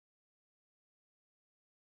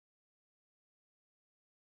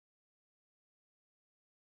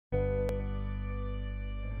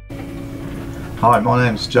Hi, my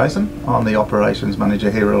name's Jason. I'm the Operations Manager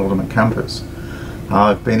here at Ultimate Campers.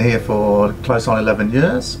 I've been here for close on 11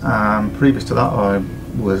 years. Previous to that I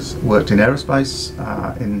worked in aerospace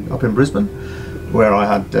up in Brisbane, where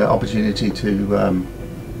I had the opportunity to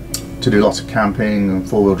do lots of camping and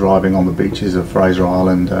four-wheel driving on the beaches of Fraser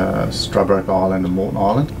Island, Stradbroke Island and Moreton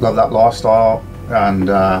Island. Love that lifestyle, and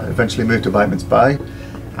eventually moved to Bateman's Bay,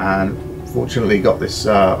 and fortunately got this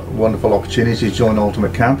wonderful opportunity to join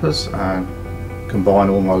Ultimate Campers and combine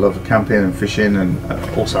all my love of camping and fishing, and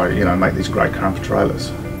also, you know, make these great camper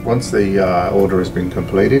trailers. Once the order has been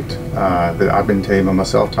completed, the admin team and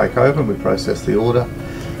myself take over and we process the order,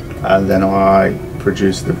 and then I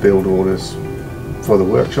produce the build orders for the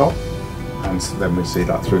workshop, and then we see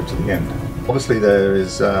that through to the end. Obviously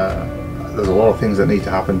there's a lot of things that need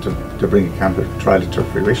to happen to bring a camper trailer to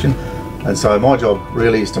fruition, and so my job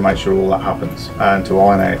really is to make sure all that happens and to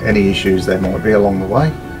iron out any issues there might be along the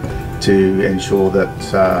way, to ensure that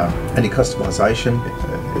any customization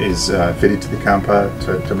is fitted to the camper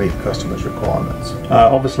to meet the customer's requirements.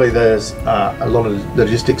 Obviously there's a lot of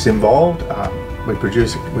logistics involved. We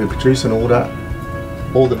produce an order,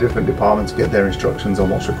 all the different departments get their instructions on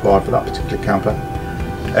what's required for that particular camper.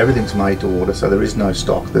 Everything's made to order, so there is no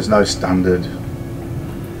stock, there's no standard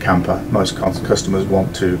camper. Most customers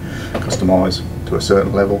want to customise to a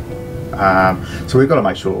certain level. So we've got to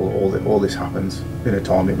make sure all this happens in a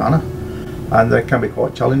timely manner, and that can be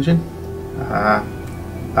quite challenging.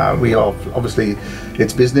 We are obviously,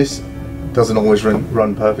 it's business, doesn't always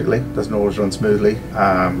run perfectly, doesn't always run smoothly.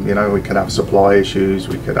 You know, we could have supply issues,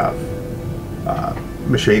 we could have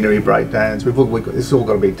machinery breakdowns. It's all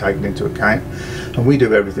got to be taken into account, and we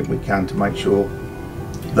do everything we can to make sure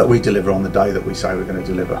that we deliver on the day that we say we're going to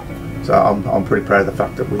deliver. So I'm pretty proud of the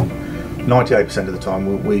fact that 98% of the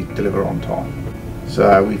time we deliver on time.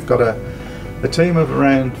 So we've got a team of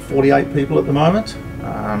around 48 people at the moment.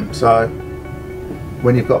 So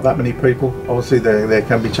when you've got that many people, obviously there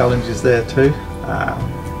can be challenges there too.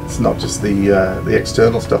 It's not just the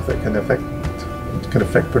external stuff that can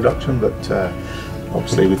affect production, but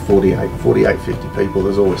obviously with 50 people,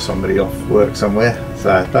 there's always somebody off work somewhere.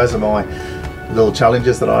 So those are my little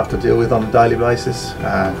challenges that I have to deal with on a daily basis.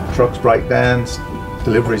 Trucks break down,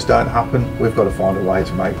 deliveries don't happen. We've got to find a way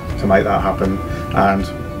to make that happen, and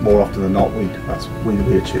more often than not we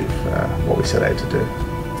achieve what we set out to do.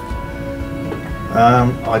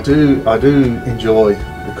 I do enjoy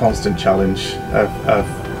the constant challenge of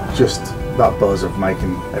just that buzz of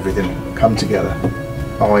making everything come together.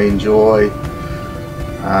 I enjoy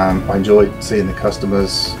seeing the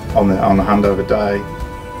customers on the handover day,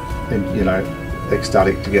 and, you know,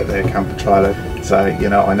 ecstatic to get their camper trailer. So, you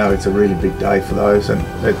know, I know it's a really big day for those, and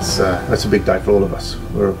it's a big day for all of us.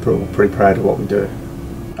 We're pretty proud of what we do,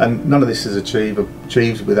 and none of this is achieved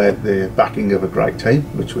without the backing of a great team,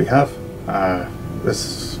 which we have.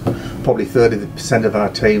 There's probably 30% of our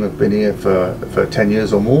team have been here for 10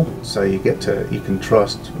 years or more, so you can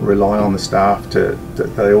trust, rely on the staff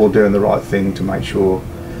that they're all doing the right thing to make sure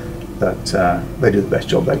that they do the best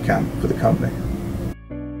job they can for the company.